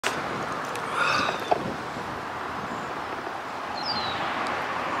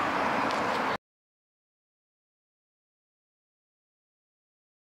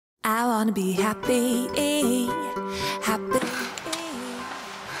I wanna be happy, happy.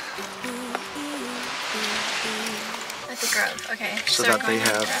 At the Grove, okay. So that they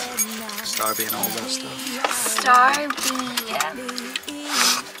have Starby and all that stuff. Starby.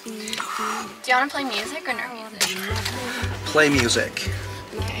 Do you want to play music or no music? Play music.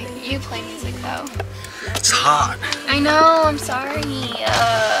 Okay, you play music though. It's hot. I know, I'm sorry. Here.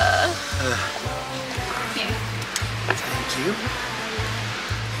 Thank you.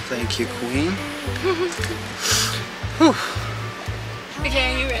 Thank you, Queen. Okay,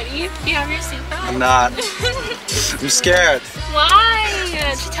 are you ready? Do you have your seatbelt? I'm not. I'm scared. Why?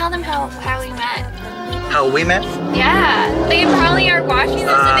 Just tell them how we met. How we met? Yeah, they probably are watching this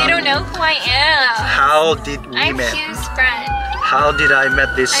and they don't know who I am. How did we I'm met? Hugh's friend. How did I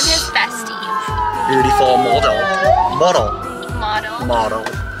met this I'm his bestie. beautiful model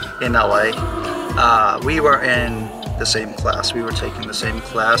in LA? We were in the same class. We were taking the same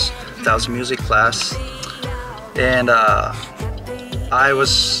class. That was music class, and I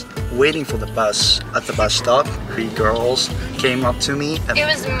was waiting for the bus at the bus stop. 3 girls came up to me. And It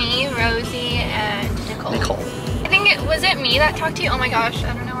was me, Rosie, and Nicole. Nicole. I think was it me that talked to you? Oh my gosh,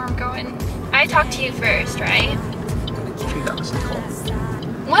 I don't know where I'm going. I talked to you first, right? I think that was Nicole.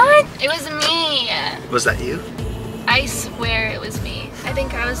 What? It was me. Was that you? I swear it was me. I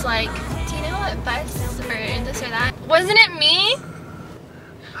think I was like, do you know what bus or this or that? Wasn't it me?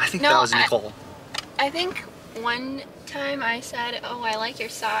 I think No, that was Nicole. I think one time I said, oh, I like your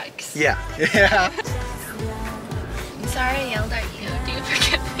socks. Yeah. Yeah. I'm sorry I yelled at you. Do you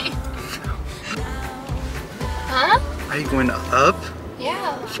forgive me? Huh? Are you going up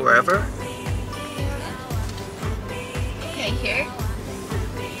Yeah. forever? Okay, here.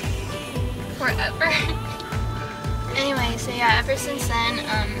 Forever. Anyway, so yeah, ever since then,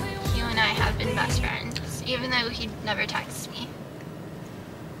 Hugh and I have been best friends, even though he never texts me.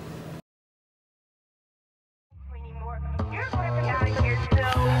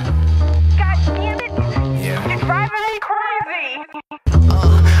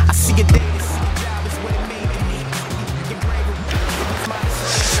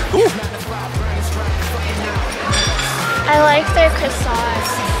 I like their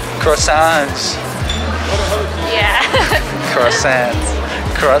croissants. Croissants. Yeah. Croissants.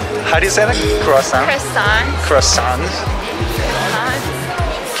 How do you say that? Croissant? Croissants. Croissants.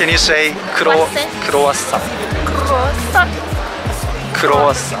 Can you say croissant? Croissant.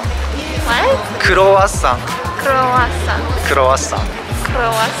 Croissant. What? Croissant. Croissant. Croissant.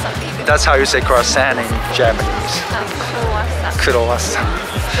 Croissant. That's how you say croissant in Japanese. No, croissant. Croissant.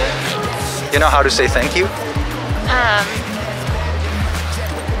 You know how to say thank you?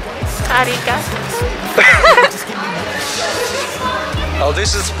 Arigato. Oh,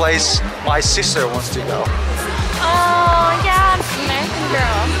 this is a place my sister wants to go. Oh, yeah, American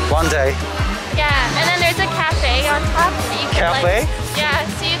Girl. One day. Yeah, and then there's a cafe on top. So you can, Cafe? Yeah,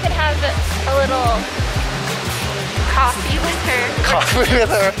 so you could have a little coffee with her. Coffee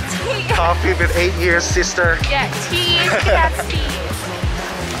with her. Yeah. Coffee with 8 years sister. Yeah, tea. You could have tea.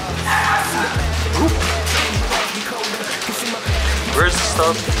 Where's the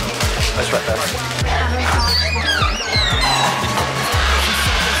stove? That's right there.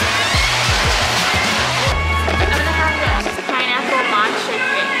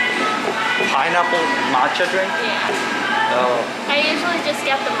 Pineapple matcha drink? Yeah. Oh. I usually just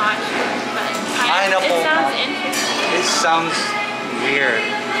get the matcha, but Pineapple it sounds matcha. interesting. It sounds weird.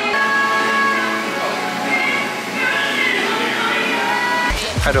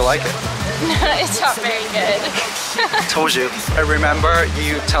 How do you like it? It's not very good. Told you. I remember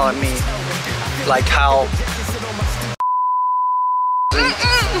you telling me like how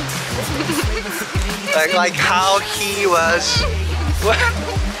like how he was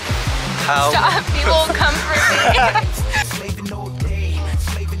how Stop, you won't come for me.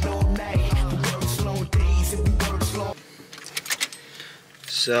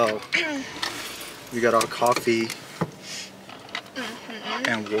 So we got our coffee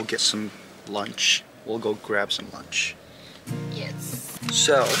and we'll get some lunch. We'll go grab some lunch. Yes.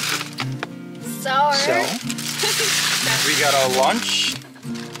 So we got our lunch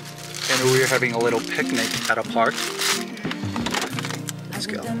and we're having a little picnic at a park. Let's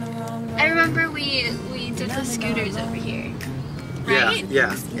go. I remember we did the scooters over here. Right?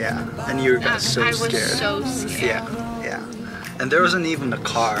 Yeah. And you guys so I was scared. so scared. Yeah. And there wasn't even a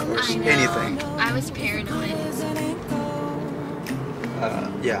car or I know. anything. I was paranoid.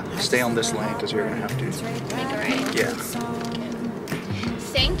 Yeah, stay on this lane because you're gonna have to. Make it right. Yeah.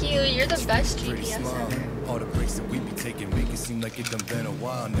 Thank you. You're the best GPS ever. All the breaks that we be taking make it seem like it done been a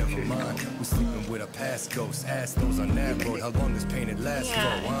while. Never mind, we're sleeping with our past ghosts. Ask those on that road how long this pain had lasted for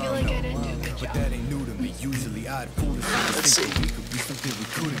a while. I feel like I didn't do a good But job. that ain't new to me. Usually I'd foolishly think that we could be something we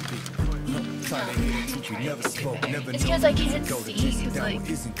couldn't be. Trying to hit a truth we never spoke, never It's know 'cause I where we can't go. The see, chasing 'cause, down like, what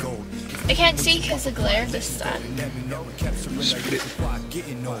isn't gold. I can't see because the glare of the sun.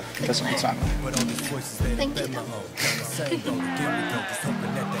 That's what it's on. Thank you.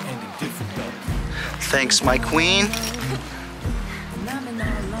 Thanks, my queen.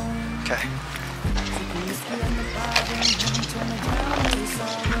 Okay.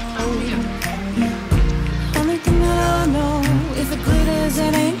 Only thing that I know, if it glitters,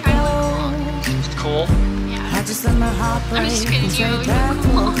 it ain't gold. Cool. I just let my heart break. I'm just kidding you. straight You're back to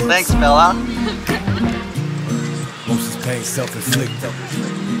cool. a good Thanks, song. Bella. Most is pain self-inflicted.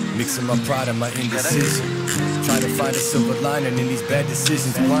 Mixing my pride and my indecision. Trying to find a silver lining in these bad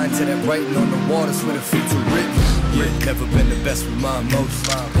decisions. Blind to that writing on the walls where the future written. Yeah, never been the best with my emotions.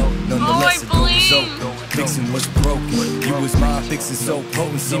 Nonetheless, I the door was believe. open. Fixing what's broken. You was my fixing so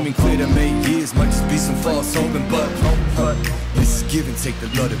potent. Seeming clear to make years. Might just be some false hoping, but this is give and take. The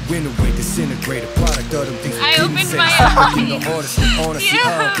love that went away. Disintegrate a product of them things we I didn't opened say. my Working the eyes. hardest and honestly, I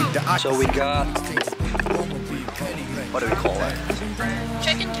don't think that I So we got, what do we call it?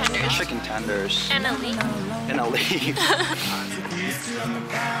 Chicken tenders. Chicken tenders And a leaf. and a leaf.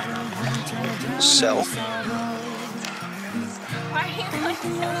 So, Why are you like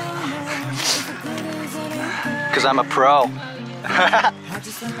because I'm a pro.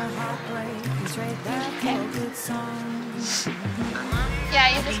 Yeah,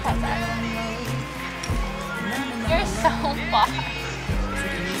 you just press that. You're so far.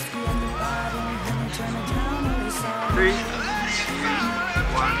 3.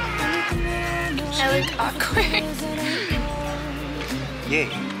 I look awkward. Yay.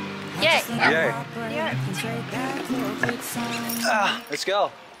 Yay. Yay. Yeah. Let's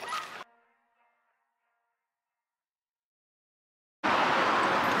go.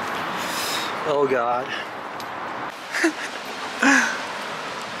 Oh God.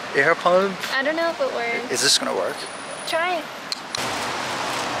 Air pump. I don't know if it works. Is this gonna work? Try it.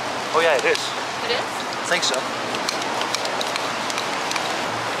 Oh yeah, it is. It is? I think so.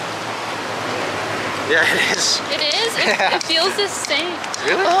 Yeah, it is. It is? It feels the same.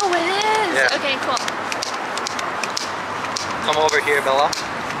 Really? Oh, it is. Yeah. Okay, cool. Come over here, Bella.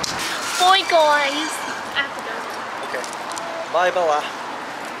 Boy, guys. I have to go. Okay. Bye, Bella.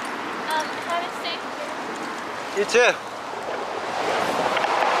 Have it safe here. You too.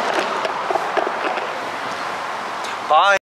 Bye.